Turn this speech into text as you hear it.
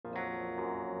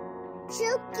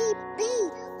Silky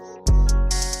beat.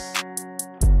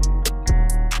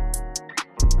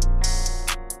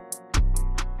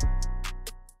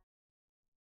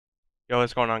 Yo,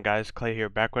 what's going on guys? Clay here,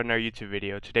 back with another YouTube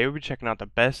video. Today we'll be checking out the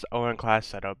best OWEN class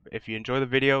setup. If you enjoy the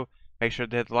video, make sure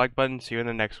to hit the like button. See you in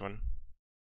the next one.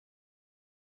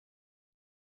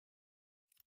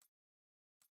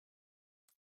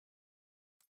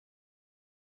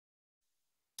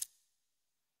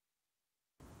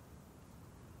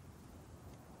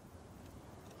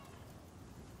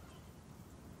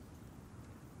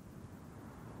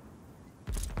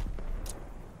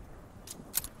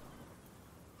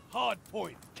 Hard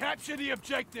point. Capture the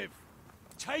objective.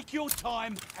 Take your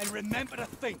time and remember to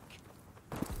think.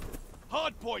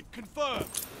 Hard point confirmed.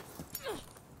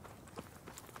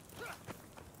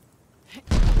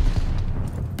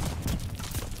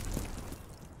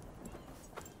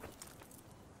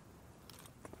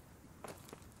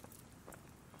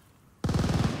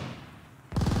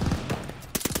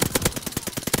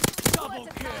 Double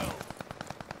kill.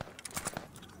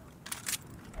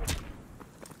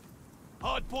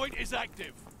 Hard point is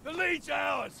active. The lead's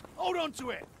ours. Hold on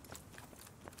to it.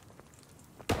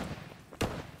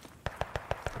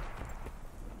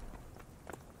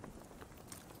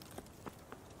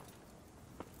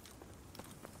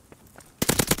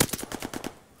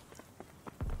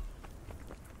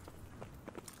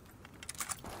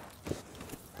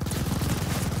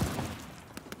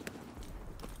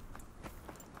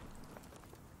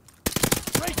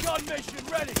 Recon mission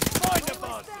ready. Find the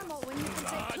buzz.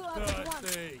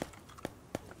 Bloodthirsty.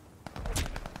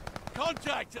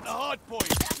 Contact at the hard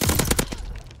point.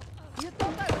 You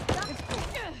thought I was done?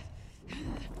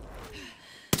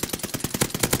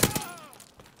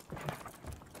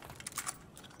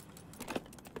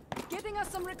 Getting us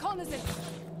some reconnaissance.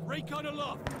 Recon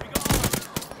aloft. We got eyes.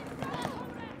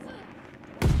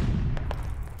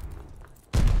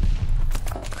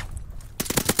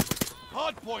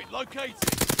 Hard point located.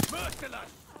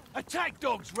 Merciless. Attack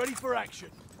dogs ready for action.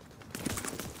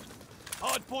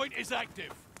 Hard point is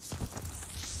active.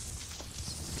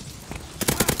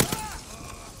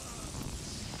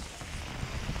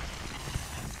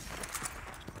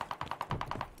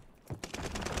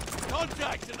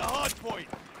 Contact at the hard point.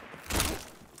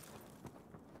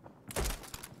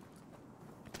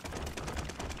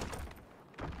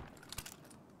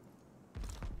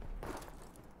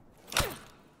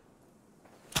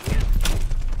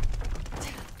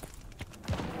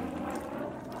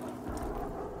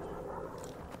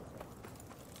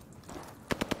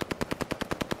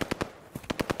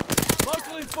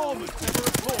 Local informants have a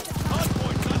report.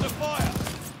 Hardpoint's under fire.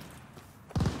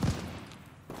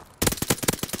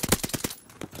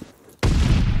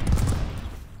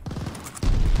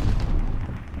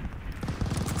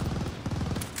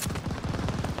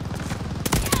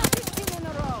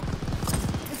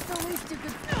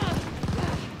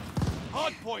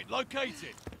 Hardpoint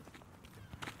located.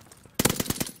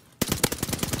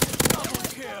 Double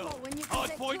kill.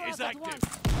 Hardpoint is active.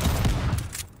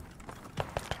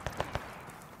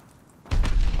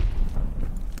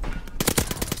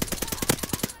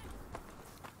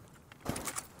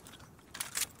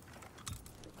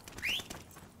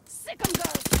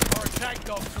 Our attack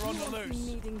dogs are on the loose.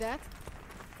 Needing that.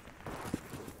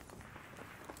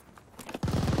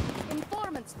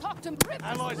 Informants, talk to me.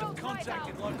 Allies have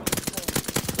contacted local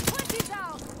informants. 20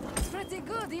 down. Pretty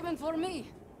good, even for me.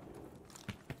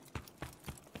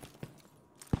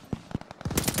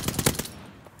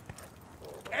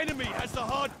 Enemy has the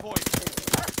hard point.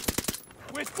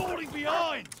 We're falling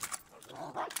behind.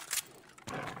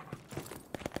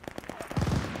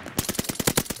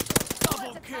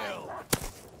 Double kill.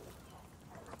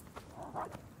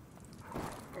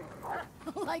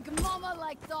 Like mama,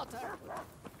 like daughter.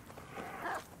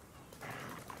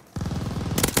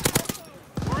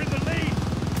 We're in the lead.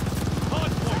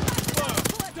 Hard point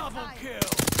confirmed. Double kill.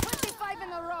 25 in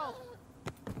a row.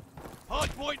 Hard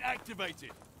point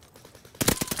activated.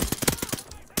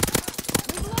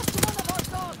 We've lost one of our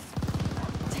dogs.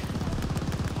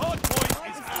 Hard point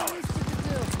is It's ours. the least you could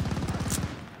do.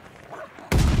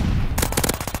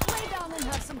 Lay down and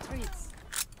have some treats.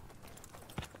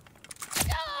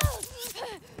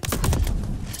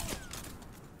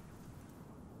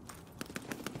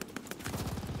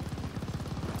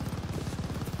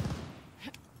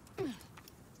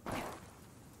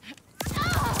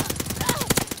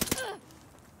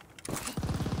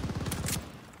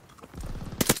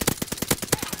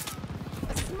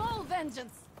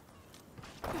 Vengeance.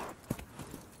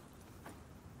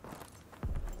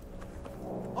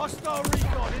 Hostile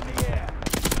recon in the air.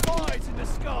 Spies in the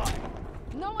sky.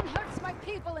 No one hurts my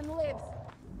people and lives.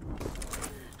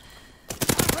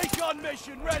 Recon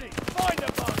mission ready. Find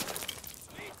a bastard.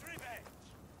 Sweet revenge.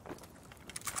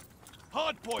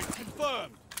 Hardpoint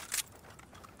confirmed.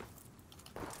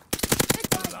 Big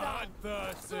guys down.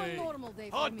 So a Bloodthirsty. normal day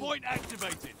for me. Hardpoint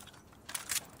activated.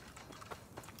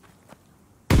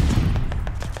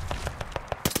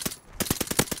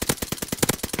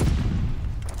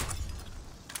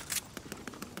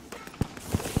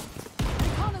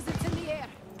 Reconnaissance in the air.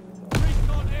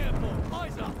 Recon airborne.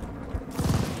 Eyes up.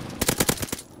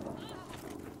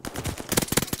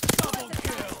 Double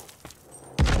kill.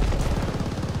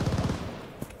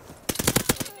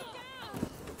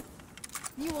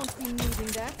 You won't be needing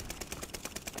that.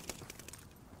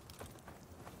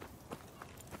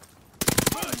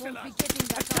 Merciless. Won't be getting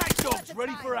that Attack done. dogs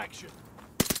ready for action.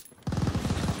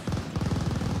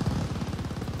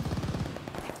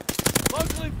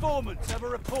 Local informants have a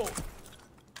report.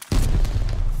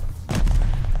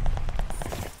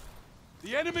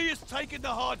 The enemy has taken the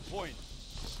hard point.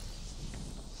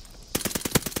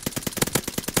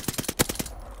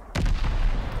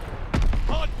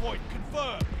 Hard point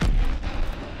confirmed.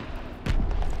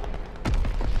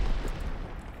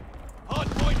 Hard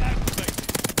point activated.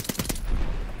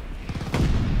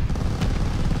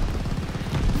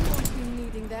 You won't be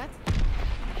needing that.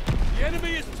 The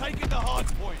enemy has taken the hard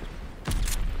point.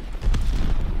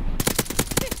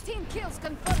 15 kills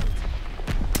confirmed.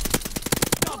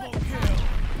 Double kill.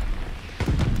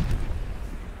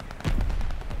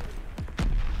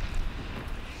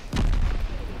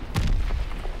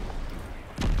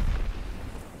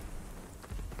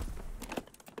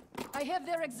 I have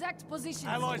their exact positions.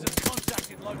 Allies have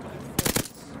contacted local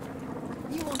informants.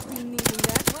 You won't be needing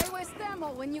that. Why waste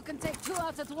ammo when you can take 2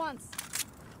 out at once?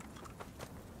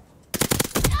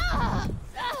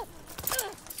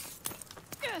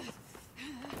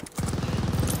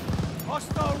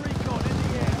 Hostile recon in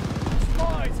the air.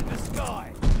 Spies in the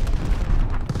sky.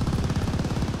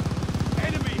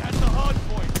 Enemy has the hard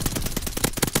point.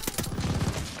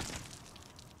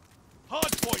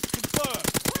 Hard point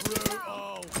confirmed.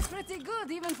 Brutal. Pretty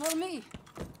good even for me.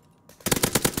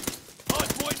 Hard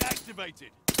point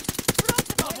activated. Why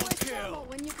Double waste kill. ammo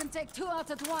when you can take 2 out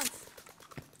at once?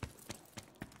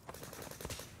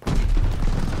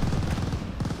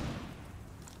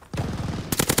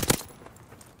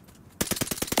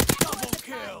 Double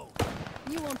kill.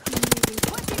 You won't be needing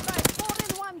 25, 4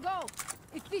 in 1 go.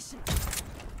 Efficient.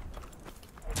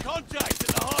 Contact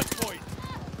at the hard point.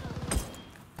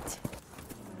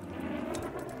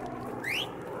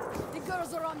 The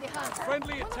girls are on the hunt.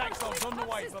 Friendly One of attack our dogs on the way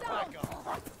boxes for down. backup.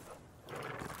 Why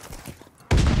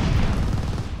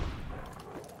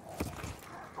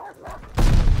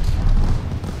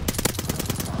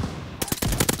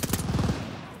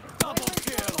Double waste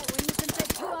kill. ammo when you can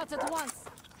take 2 out at once?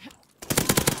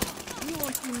 You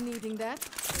won't be needing that.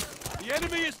 The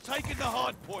enemy has taken the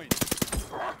hard point.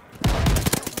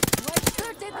 Right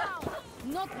 30 down.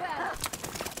 Not bad.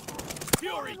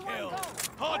 Fury Four in kill. one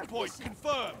go. Hard point Efficient.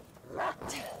 confirmed.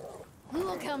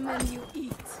 Look how many you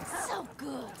eat. So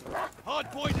good.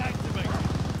 Hard point activated.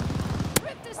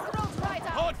 Rip this throat right out.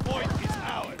 Hard point is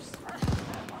ours.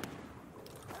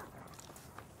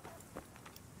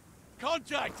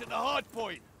 Contact at the hard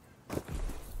point.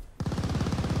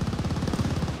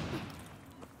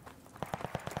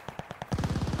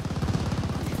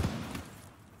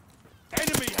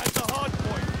 Enemy has the hard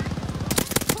point.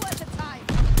 2 at a time.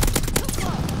 Too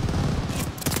close.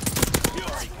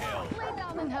 Fury kill. Lay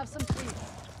down and have some peace.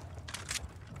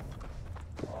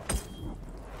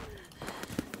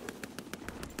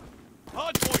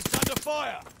 Hard point's under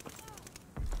fire.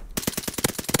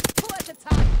 2 at a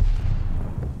time.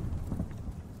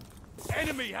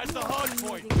 Enemy has the hard Needing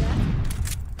point. that.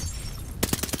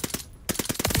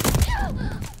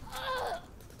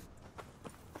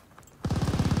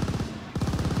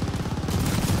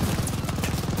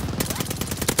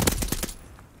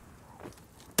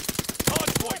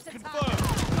 Hard point confirmed.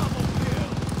 Double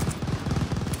kill.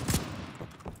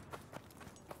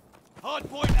 Hard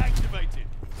point activated.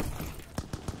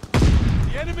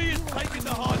 The enemy is taking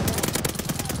the hard point.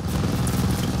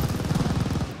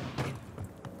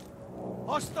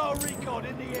 Hostile recon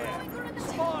in the air.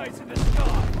 Spies in the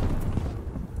sky.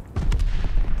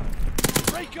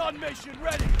 Recon mission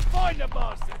ready. Find the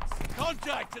bastards.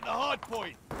 Contact at the hard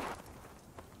point.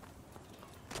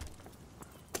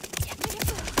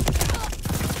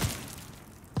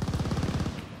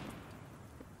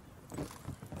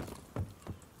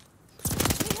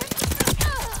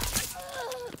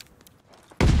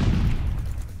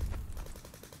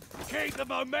 Keep the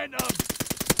momentum.